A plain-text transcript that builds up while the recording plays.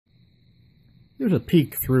Here's a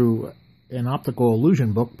peek through an optical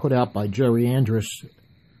illusion book put out by Jerry Andrus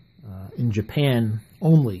in Japan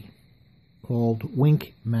only, called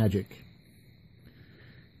Wink Magic.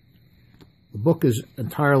 The book is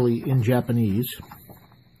entirely in Japanese.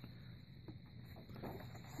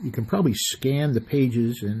 You can probably scan the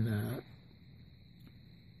pages and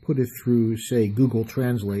put it through, say, Google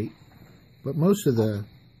Translate, but most of the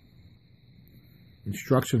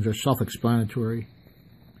instructions are self-explanatory.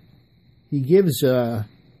 He gives, in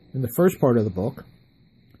the first part of the book,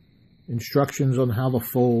 instructions on how to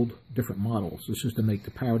fold different models. This is to make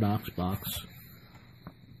the paradox box.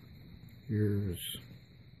 Here's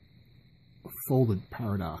a folded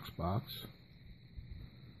paradox box.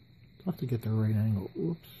 Tough to get the right angle.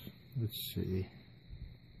 Oops. Let's see.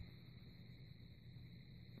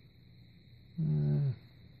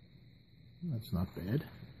 That's not bad.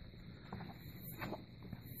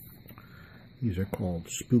 These are called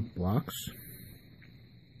spook blocks.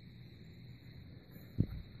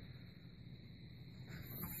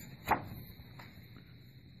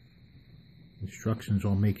 Instructions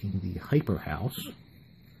on making the hyper house.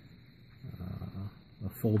 A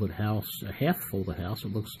folded house, a half folded house.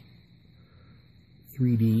 It looks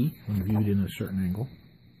 3D when viewed in a certain angle.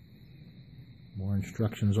 More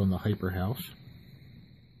instructions on the hyper house.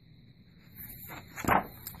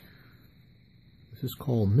 This is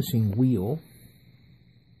called Missing Wheel.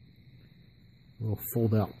 A little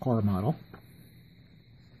fold-out car model.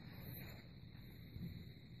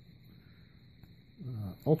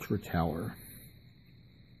 Ultra Tower.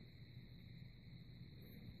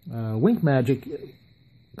 Wink Magic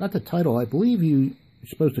got the title. I believe you're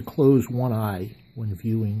supposed to close one eye when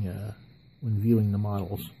viewing the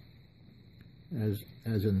models, as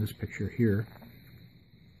in this picture here.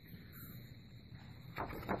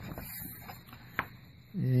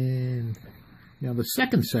 And now the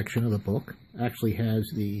second section of the book actually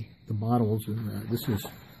has the models, and this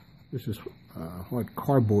is hard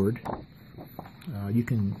cardboard. You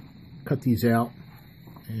can cut these out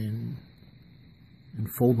and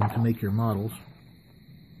fold them to make your models,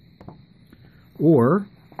 or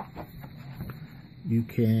you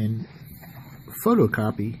can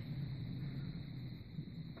photocopy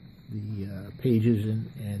the pages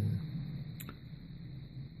and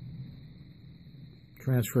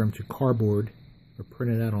transfer them to cardboard, or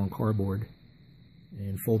print it out on cardboard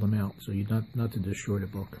and fold them out, so you not to destroy the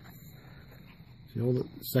book. See all the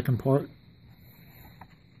second part?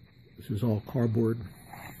 This is all cardboard.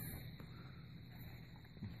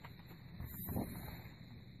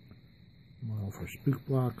 Model for spook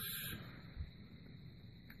blocks.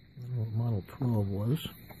 I don't know what model 12 was.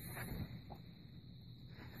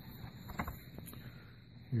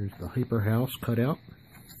 Here's the hyper house cutout.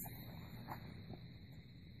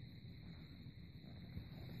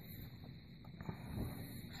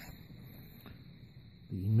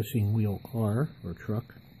 The missing wheel car or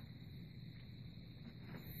truck.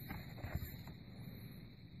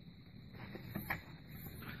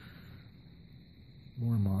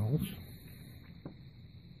 More models.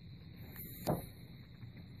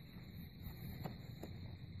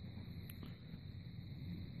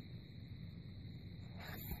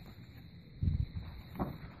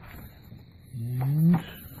 And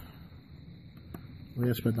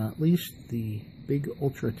last but not least, the big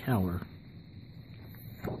Ultra Tower.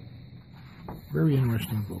 Very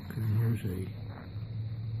interesting book. And here's a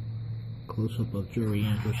close-up of Jerry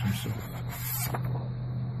Andrus himself.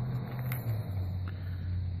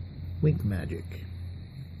 Wink Magic.